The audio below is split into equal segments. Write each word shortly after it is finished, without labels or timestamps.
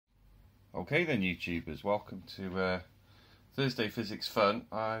Okay then, YouTubers, welcome to Thursday Physics Fun.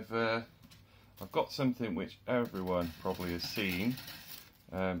 I've got something which everyone probably has seen,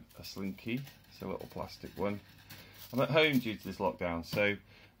 a Slinky. It's a little plastic one. I'm at home due to this lockdown, so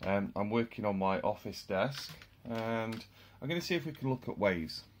I'm working on my office desk, and I'm going to see if we can look at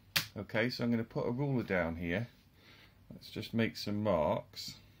waves. Okay, so I'm going to put a ruler down here. Let's just make some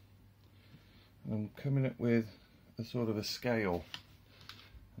marks. I'm coming up with a sort of a scale.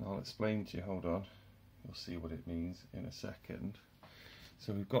 I'll explain to you, hold on, you'll see what it means in a second.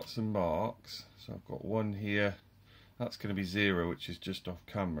 So we've got some marks, so I've got one here, that's going to be 0, which is just off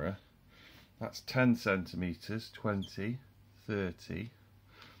camera. That's 10 centimetres, 20, 30,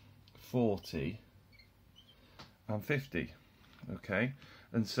 40 and 50. Okay,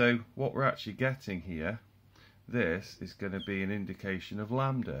 and so what we're actually getting here, this is going to be an indication of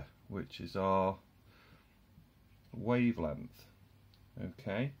lambda, which is our wavelength.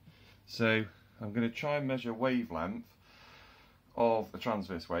 Okay, so I'm going to try and measure wavelength of a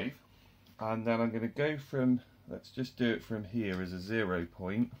transverse wave, and then I'm going to go from, let's just do it from here as a 0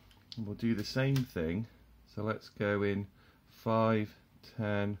 point, and we'll do the same thing. So let's go in 5,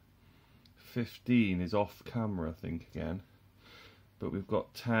 10, 15 is off camera I think again, but we've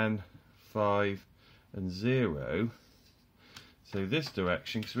got 10, 5 and 0. So this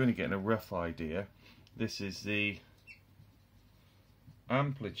direction, because we're only getting a rough idea, this is the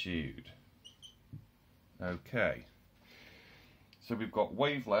amplitude. Okay, so we've got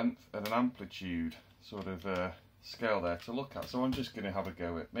wavelength and an amplitude sort of scale there to look at. So I'm just going to have a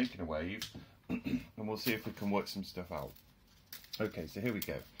go at making a wave and we'll see if we can work some stuff out. Okay, so here we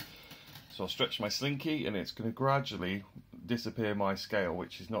go. So I'll stretch my Slinky and it's going to gradually disappear my scale,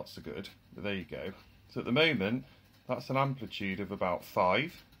 which is not so good, but there you go. So at the moment that's an amplitude of about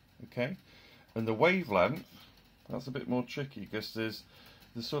 5, okay, and the wavelength, that's a bit more tricky because there's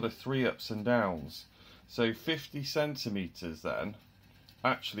sort of 3 ups and downs. So 50 centimetres then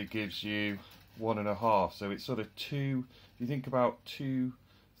actually gives you 1.5. So it's sort of 2, if you think about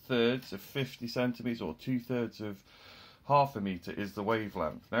 2/3 of 50 centimetres or 2/3 of half a metre is the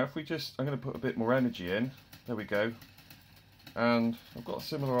wavelength. Now if we just, I'm going to put a bit more energy in, there we go. And I've got a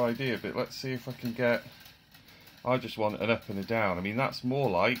similar idea, but let's see if I can get, I just want an up and a down. I mean that's more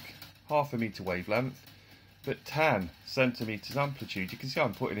like half a metre wavelength, but 10 centimetres amplitude. You can see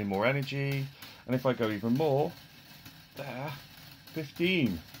I'm putting in more energy, and if I go even more, there,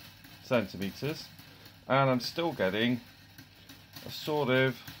 15 centimetres, and I'm still getting a sort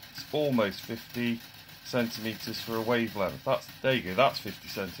of, it's almost 50 centimetres for a wavelength. That's, there you go, that's 50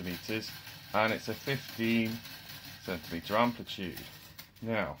 centimetres, and it's a 15 centimetre amplitude.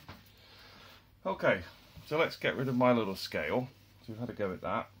 Now, okay, so let's get rid of my little scale. So we've had a go at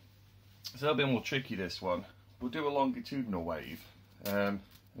that. It's a little bit more tricky, this one. We'll do a longitudinal wave, and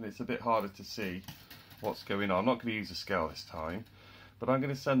it's a bit harder to see what's going on. I'm not going to use a scale this time, but I'm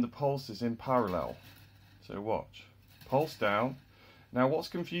going to send the pulses in parallel. So watch. Pulse down. Now what's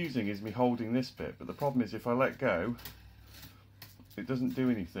confusing is me holding this bit, but the problem is if I let go, it doesn't do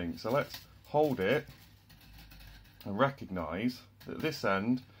anything. So let's hold it and recognise that this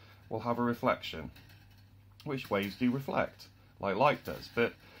end will have a reflection, which waves do reflect, like light does,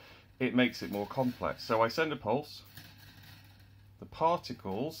 but it makes it more complex. So I send a pulse, the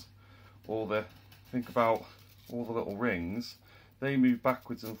particles, or the, think about all the little rings, they move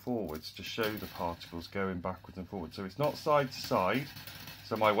backwards and forwards to show the particles going backwards and forwards. So it's not side to side,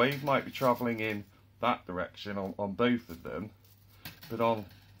 so my wave might be travelling in that direction on both of them, but on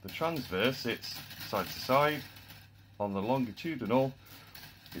the transverse it's side to side. On the longitudinal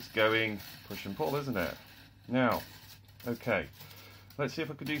it's going push and pull, isn't it? Now, okay, let's see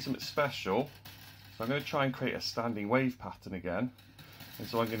if I can do something special. So I'm going to try and create a standing wave pattern again. And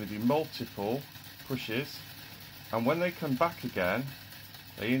so I'm going to do multiple pushes. And when they come back again,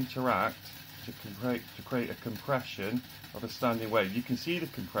 they interact to create a compression of a standing wave. You can see the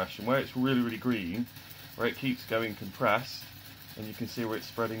compression where it's really, really green, where it keeps going compressed. And you can see where it's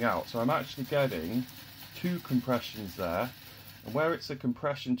spreading out. So I'm actually getting 2 compressions there. And where it's a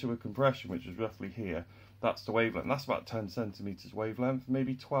compression to a compression, which is roughly here, that's the wavelength. That's about 10 centimetres wavelength,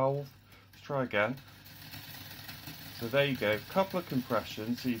 maybe 12. Let's try again. So there you go, a couple of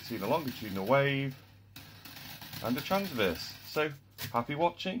compressions. So you've seen a longitudinal wave and a transverse. So happy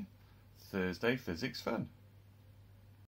watching Thursday Physics Fun.